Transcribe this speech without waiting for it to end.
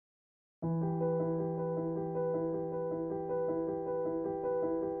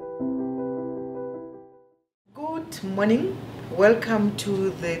Good morning. Welcome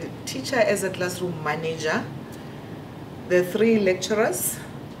to the Teacher as a Classroom Manager. The three lecturers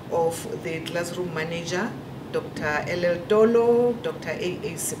of the Classroom Manager, Dr. L.L. Dolo, Dr.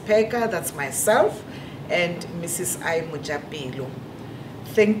 A.A. Sepehka, that's myself, and Mrs. I. Mujapelo.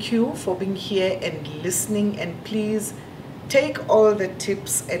 Thank you for being here and listening, and please take all the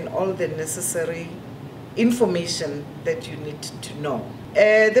tips and all the necessary information that you need to know.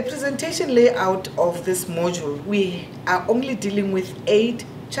 The presentation layout of this module, we are only dealing with 8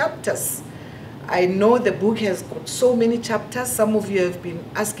 chapters. I know the book has got so many chapters. Some of you have been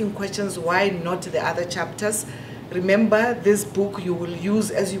asking questions, why not the other chapters? Remember, this book you will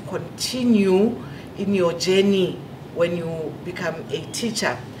use as you continue in your journey when you become a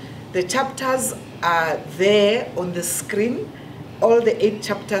teacher. The chapters are there on the screen, all the 8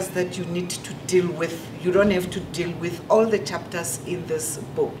 chapters that you need to deal with. You don't have to deal with all the chapters in this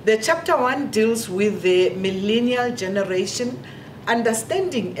book. The chapter 1 deals with the Millennial Generation,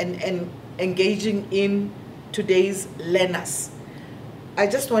 understanding and engaging in today's learners. I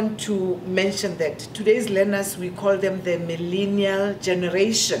just want to mention that today's learners, we call them the Millennial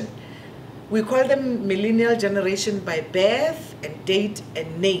Generation. We call them Millennial Generation by birth and date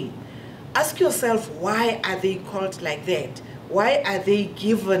and name. Ask yourself, why are they called like that? Why are they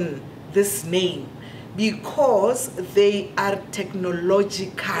given this name? Because they are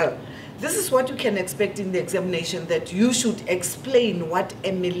technological. This is what you can expect in the examination, that you should explain what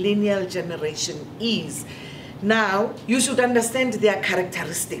a millennial generation is. Now, you should understand their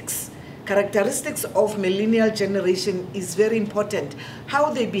characteristics. Characteristics of millennial generation is very important.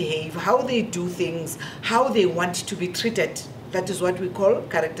 How they behave, how they do things, how they want to be treated. That is what we call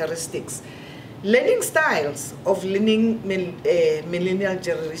characteristics. Learning styles of millennial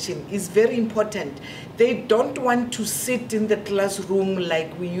generation is very important. They don't want to sit in the classroom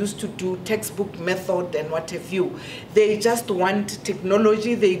like we used to do, textbook method and what have you. They just want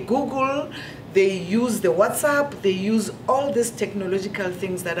technology. They Google, they use the WhatsApp, they use all these technological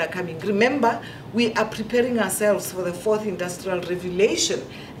things that are coming. Remember, we are preparing ourselves for the 4th Industrial Revolution.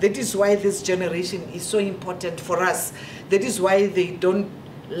 That is why this generation is so important for us. That is why they don't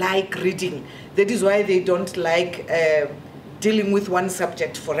like reading. That is why they don't like dealing with one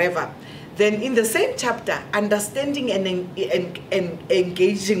subject forever. Then in the same chapter, understanding and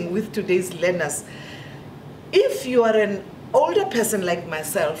engaging with today's learners. If you are an older person like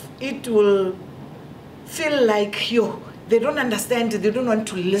myself, it will feel like, they don't understand, they don't want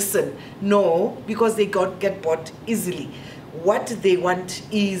to listen. No, because they get bored easily. What they want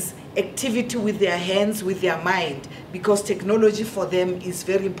is activity with their hands, with their mind, because technology for them is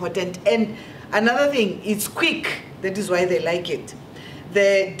very important. And another thing, it's quick. That is why they like it.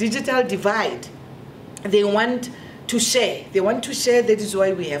 The digital divide, they want to share. They want to share. That is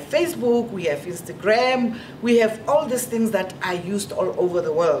why we have Facebook, we have Instagram, we have all these things that are used all over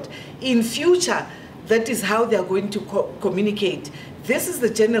the world. In future, that is how they are going to communicate. This is the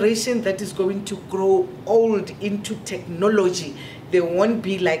generation that is going to grow old into technology. They won't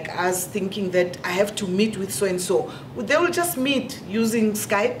be like us thinking that I have to meet with so-and-so. They will just meet using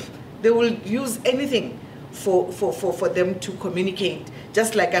Skype. They will use anything for them to communicate.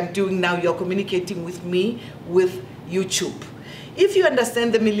 Just like I'm doing now, you're communicating with me with YouTube. If you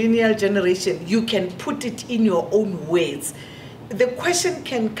understand the millennial generation, you can put it in your own words. The question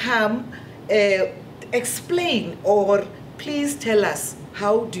can come, explain, or please tell us,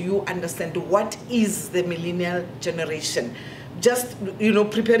 how do you understand what is the millennial generation? Just,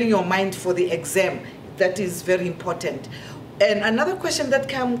 preparing your mind for the exam, that is very important. And another question that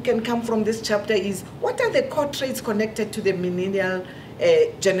can come from this chapter is, what are the core traits connected to the millennial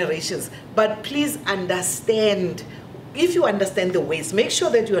generations? But please understand, if you understand the words, make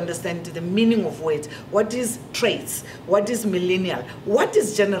sure that you understand the meaning of words. What is traits? What is millennial? What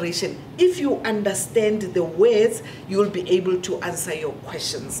is generation? If you understand the words, you will be able to answer your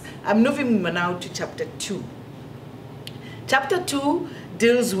questions. I'm moving now to chapter 2. Chapter 2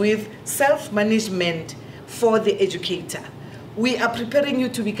 deals with self-management for the educator. We are preparing you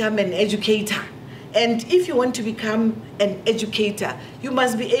to become an educator. And if you want to become an educator, you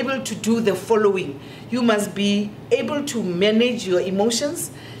must be able to do the following. You must be able to manage your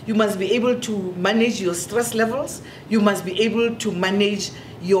emotions. You must be able to manage your stress levels. You must be able to manage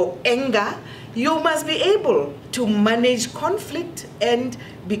your anger. You must be able to manage conflict and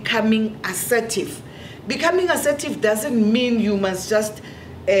becoming assertive. Becoming assertive doesn't mean you must just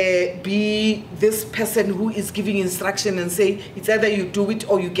be this person who is giving instruction and say, it's either you do it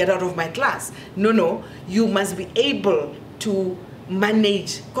or you get out of my class. No, you must be able to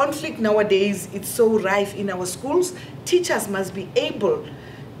manage conflict. Nowadays, it's so rife in our schools. Teachers must be able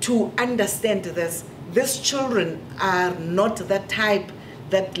to understand this. these children are not that type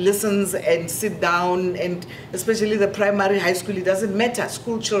that listens and sit down, and especially the primary, high school, it doesn't matter.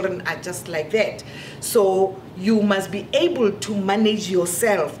 School children are just like that. So you must be able to manage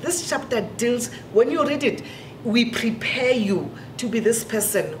yourself. This chapter deals, when you read it, we prepare you to be this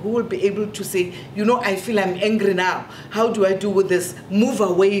person who will be able to say, you know, I feel I'm angry now. How do I do with this? Move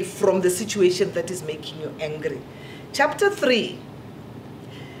away from the situation that is making you angry. Chapter 3.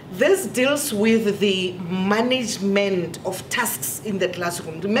 This deals with the management of tasks in the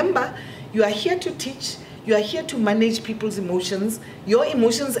classroom. Remember, you are here to teach, you are here to manage people's emotions, your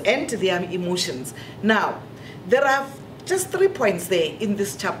emotions and their emotions. Now, there are just 3 points there in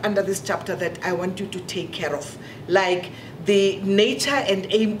this under this chapter that I want you to take care of, like the nature and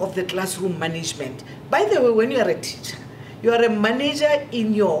aim of the classroom management. By the way, when you are a teacher, you are a manager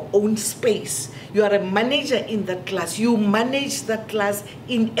in your own space. You are a manager in that class. You manage that class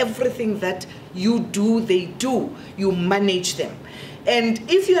in everything that you do, they do. You manage them. And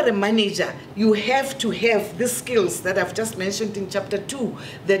if you are a manager, you have to have the skills that I've just mentioned in chapter 2,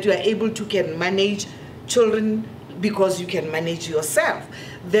 that you are able to can manage children because you can manage yourself.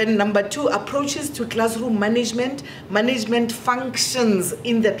 Then number 2, approaches to classroom management, management functions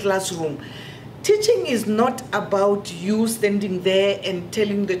in the classroom. Teaching is not about you standing there and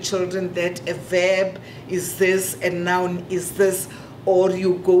telling the children that a verb is this, a noun is this, or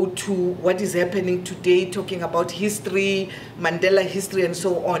you go to what is happening today, talking about history, Mandela history, and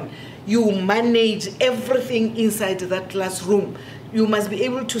so on. You manage everything inside that classroom. You must be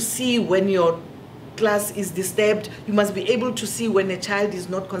able to see when your class is disturbed. You must be able to see when a child is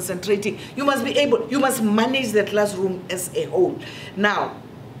not concentrating. You must manage the classroom as a whole. Now,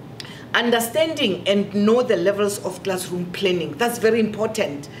 understanding and know the levels of classroom planning. That's very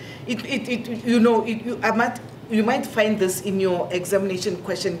important. You might find this in your examination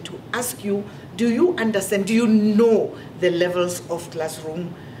question to ask you, do you understand, do you know the levels of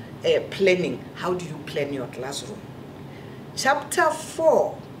classroom planning? How do you plan your classroom? Chapter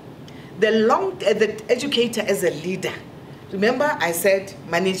 4, the educator as a leader. Remember I said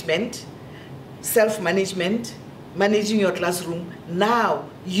management, self-management, managing your classroom. Now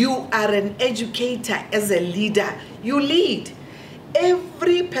you are an educator as a leader. You lead.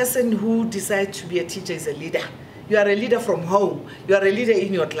 Every person who decides to be a teacher is a leader. You are a leader from home. You are a leader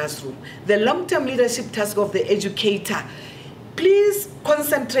in your classroom. The long-term leadership task of the educator. Please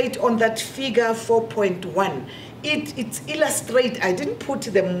concentrate on that figure 4.1. It's illustrate. I didn't put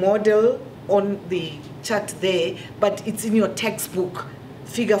the model on the chart there, but it's in your textbook.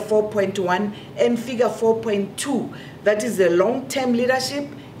 Figure 4.1 and figure 4.2. That is the long-term leadership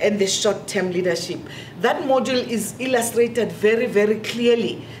and the short-term leadership. That module is illustrated very, very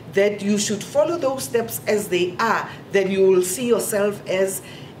clearly that you should follow those steps as they are. Then you will see yourself as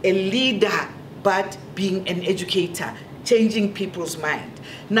a leader, but being an educator, changing people's mind.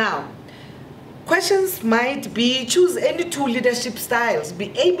 Now, questions might be, choose any 2 leadership styles,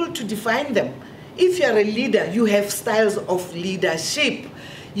 be able to define them. If you are a leader, you have styles of leadership.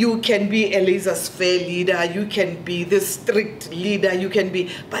 You can be a laissez-faire leader, you can be the strict leader, you can be,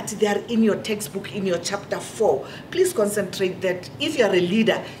 but they are in your textbook, in your chapter 4. Please concentrate that if you are a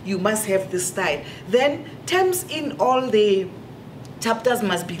leader, you must have this style. Then terms in all the chapters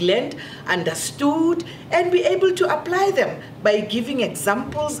must be learned, understood, and be able to apply them by giving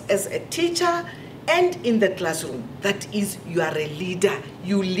examples as a teacher and in the classroom. That is, you are a leader.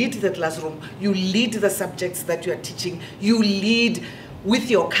 You lead the classroom. You lead the subjects that you are teaching. You lead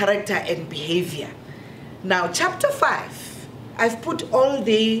with your character and behavior. Now, chapter 5, I've put all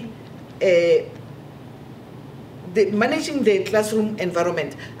the managing the classroom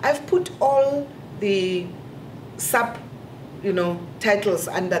environment. I've put all the titles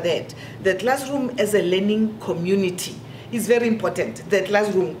under that. The classroom as a learning community is very important. The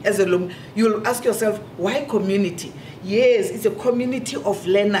classroom as a learning, you'll ask yourself, why community? Yes, it's a community of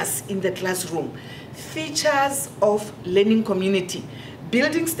learners in the classroom. Features of learning community.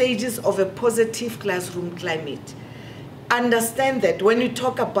 Building stages of a positive classroom climate. Understand that when you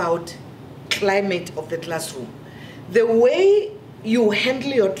talk about climate of the classroom, the way you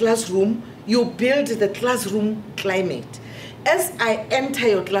handle your classroom, you build the classroom climate. As I enter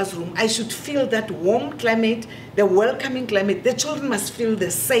your classroom, I should feel that warm climate, the welcoming climate. The children must feel the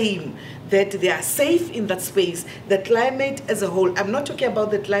same, that they are safe in that space. The climate as a whole. I'm not talking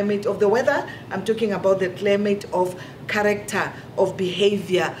about the climate of the weather. I'm talking about the climate of character, of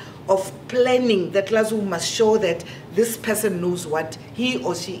behavior, of planning. The classroom must show that this person knows what he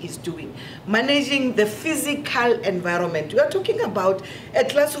or she is doing. Managing the physical environment. We are talking about a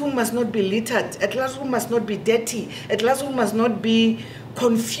classroom must not be littered. A classroom must not be dirty. A classroom must not be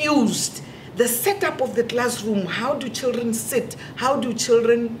confused. the setup of the classroom, how do children sit, how do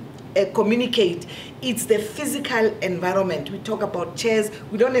children communicate. It's the physical environment. We talk about chairs.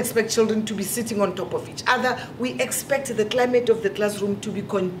 We don't expect children to be sitting on top of each other. We expect the climate of the classroom to be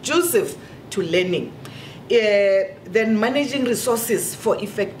conducive to learning. Then managing resources for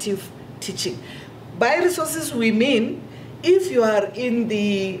effective teaching. By resources, we mean if you are in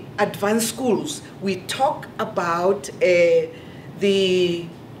the advanced schools, we talk about the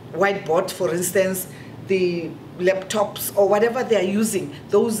whiteboard, for instance, the laptops or whatever they are using.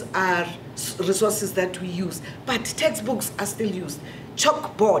 Those are resources that we use. But textbooks are still used.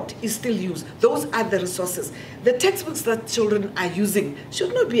 Chalkboard is still used. Those are the resources. The textbooks that children are using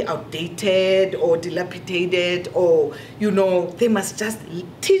should not be outdated or dilapidated, or, you know, they must just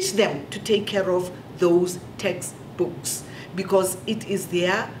teach them to take care of those textbooks, because it is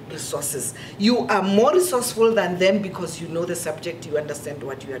their resources. You are more resourceful than them because you know the subject, you understand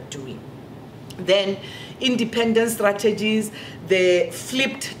what you are doing. Then independent strategies, the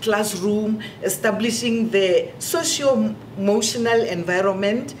flipped classroom, establishing the socio-emotional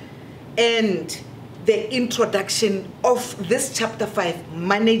environment, and the introduction of this chapter 5,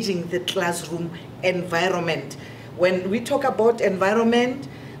 managing the classroom environment. When we talk about environment,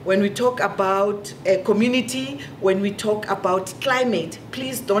 when we talk about a community, when we talk about climate,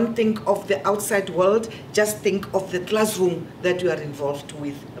 please don't think of the outside world, just think of the classroom that you are involved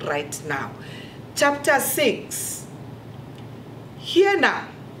with right now. Chapter 6, here now,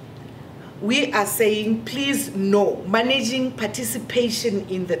 we are saying, please know, managing participation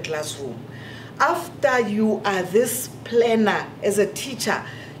in the classroom. After you are this planner as a teacher,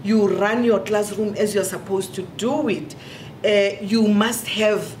 you run your classroom as you're supposed to do it, you must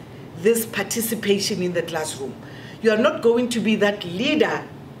have this participation in the classroom. You are not going to be that leader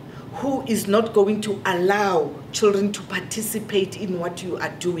who is not going to allow children to participate in what you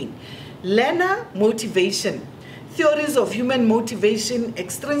are doing. Learner motivation, theories of human motivation,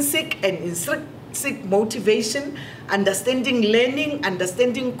 extrinsic and intrinsic motivation, understanding learning,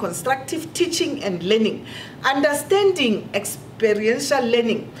 understanding constructive teaching and learning, understanding experiential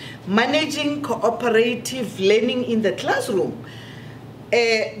learning, managing cooperative learning in the classroom.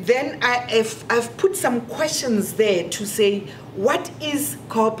 Then I've put some questions there to say, what is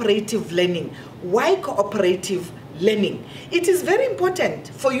cooperative learning? Why cooperative learning? It is very important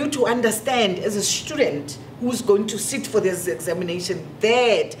for you to understand as a student who's going to sit for this examination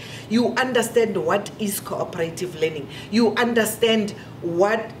that you understand what is cooperative learning. You understand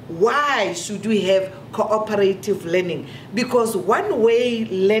why should we have cooperative learning? Because one way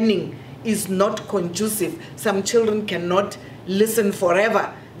learning is not conducive. Some children cannot listen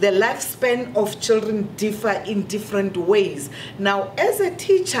forever. The lifespan of children differ in different ways. Now, as a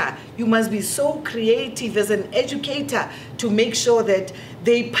teacher, you must be so creative as an educator to make sure that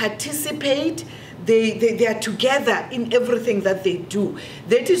they participate, they are together in everything that they do.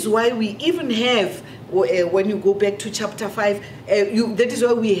 That is why we even have, when you go back to chapter 5, that is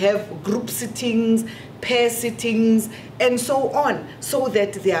why we have group sittings, pair sittings, and so on, so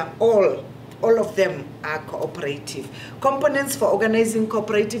that they are all of them are cooperative. Components for organizing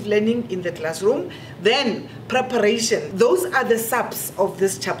cooperative learning in the classroom. Then preparation. Those are the subs of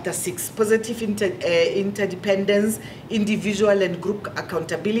this chapter 6. Positive interdependence, individual and group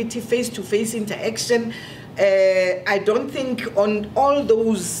accountability, face-to-face interaction. I don't think on all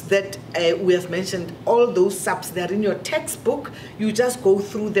those that we have mentioned, all those subs that are in your textbook, you just go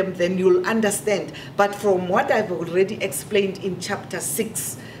through them, then you'll understand. But from what I've already explained in chapter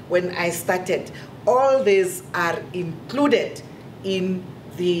 6, when I started, all these are included in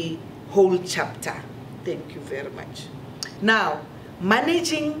the whole chapter. Thank you very much. Now,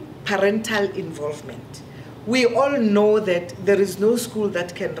 managing parental involvement. We all know that there is no school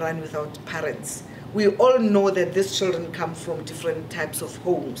that can run without parents. We all know that these children come from different types of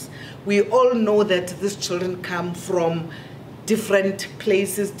homes. We all know that these children come from different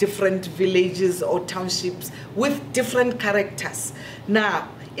places, different villages or townships with different characters. Now,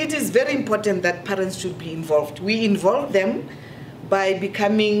 it is very important that parents should be involved. We involve them by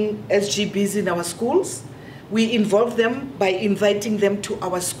becoming SGBs in our schools. We involve them by inviting them to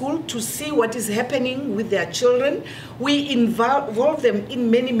our school to see what is happening with their children. We involve them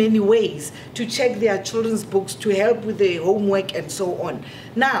in many, many ways to check their children's books, to help with their homework and so on.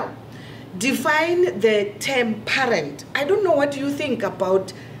 Now, define the term parent. I don't know what you think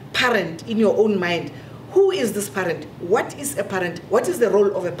about parent in your own mind. Who is this parent? What is a parent? What is the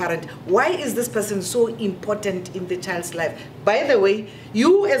role of a parent? Why is this person so important in the child's life? By the way,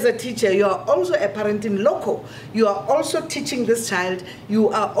 you as a teacher, you are also a parent in loco. You are also teaching this child. You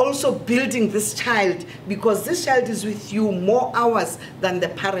are also building this child, because this child is with you more hours than the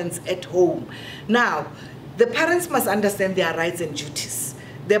parents at home. Now, the parents must understand their rights and duties.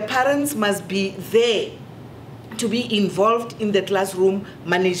 The parents must be there to be involved in the classroom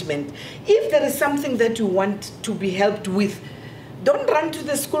management. If there is something that you want to be helped with, don't run to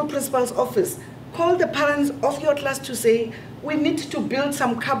the school principal's office. Call the parents of your class to say, we need to build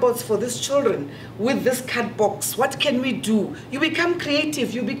some cupboards for these children with this card box. What can we do? You become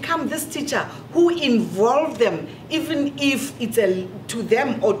creative. You become this teacher who involve them, even if it's to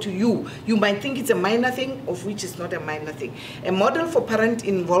them or to you. You might think it's a minor thing, of which it's not a minor thing. A model for parent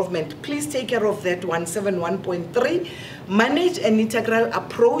involvement. Please take care of that 171.3. Manage an integral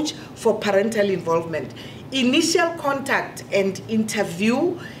approach for parental involvement. Initial contact and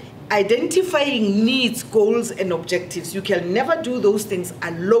interview, identifying needs, goals, and objectives. You can never do those things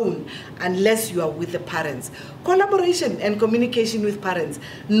alone unless you are with the parents. Collaboration and communication with parents,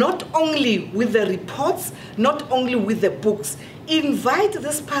 not only with the reports, not only with the books. Invite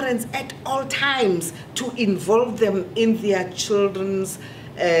these parents at all times to involve them in their children's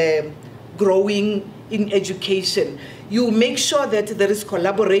growing in education. You make sure that there is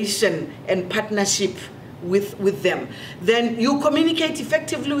collaboration and partnership with them. Then you communicate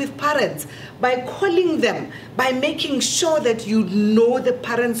effectively with parents by calling them, by making sure that you know the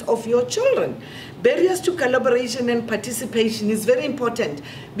parents of your children. Barriers to collaboration and participation is very important,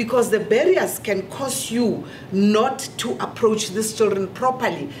 because the barriers can cause you not to approach these children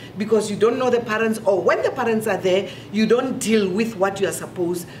properly, because you don't know the parents, or when the parents are there, you don't deal with what you are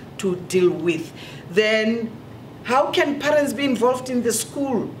supposed to deal with. Then how can parents be involved in the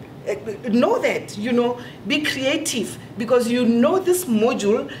school? Know that, be creative, because you know this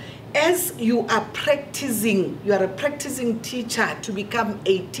module. As you are practicing, you are a practicing teacher to become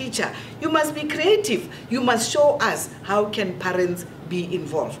a teacher. You must be creative. You must show us how can parents be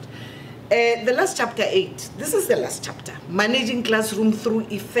involved. The last chapter 8, this is the last chapter, managing classroom through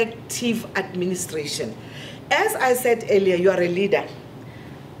effective administration. As I said earlier, you are a leader.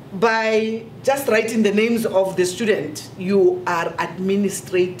 By just writing the names of the student, you are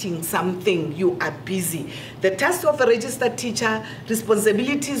administrating something, you are busy. The tasks of a registered teacher,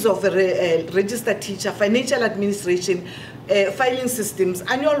 responsibilities of a registered teacher, financial administration, filing systems,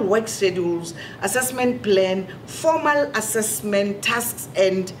 annual work schedules, assessment plan, formal assessment tasks,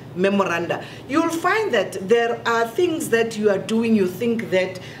 and memoranda. You'll find that there are things that you are doing, you think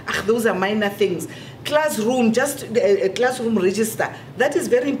that, those are minor things. Classroom, just a classroom register, that is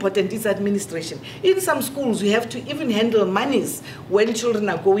very important. It's administration. In some schools, you have to even handle monies when children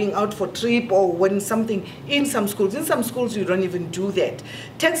are going out for trip, or when something. In some schools you don't even do that.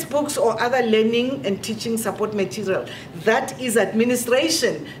 Textbooks or other learning and teaching support material, that is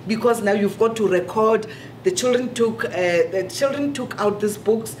administration, because now you've got to record the children took out these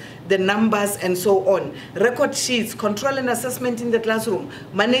books, the numbers, and so on. Record sheets, control and assessment in the classroom,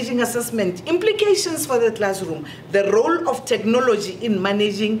 managing assessment, implications for the classroom, the role of technology in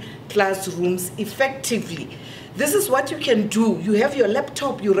managing classrooms effectively. This is what you can do. You have your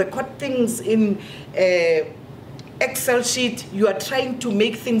laptop, you record things in Excel sheet. You are trying to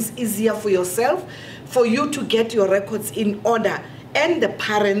make things easier for yourself, for you to get your records in order, and the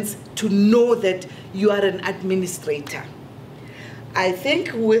parents to know that you are an administrator. I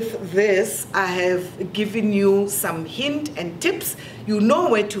think with this, I have given you some hint and tips. You know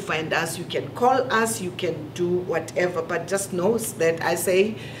where to find us. You can call us, you can do whatever, but just know that I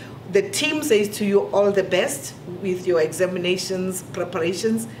say, the team says to you all the best with your examinations,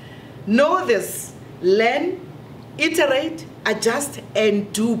 preparations. Know this, learn, iterate, adjust,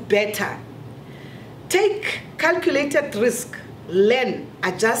 and do better. Take calculated risk. Learn,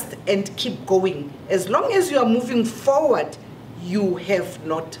 adjust, and keep going. As long as you are moving forward, you have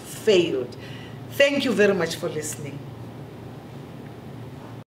not failed. Thank you very much for listening.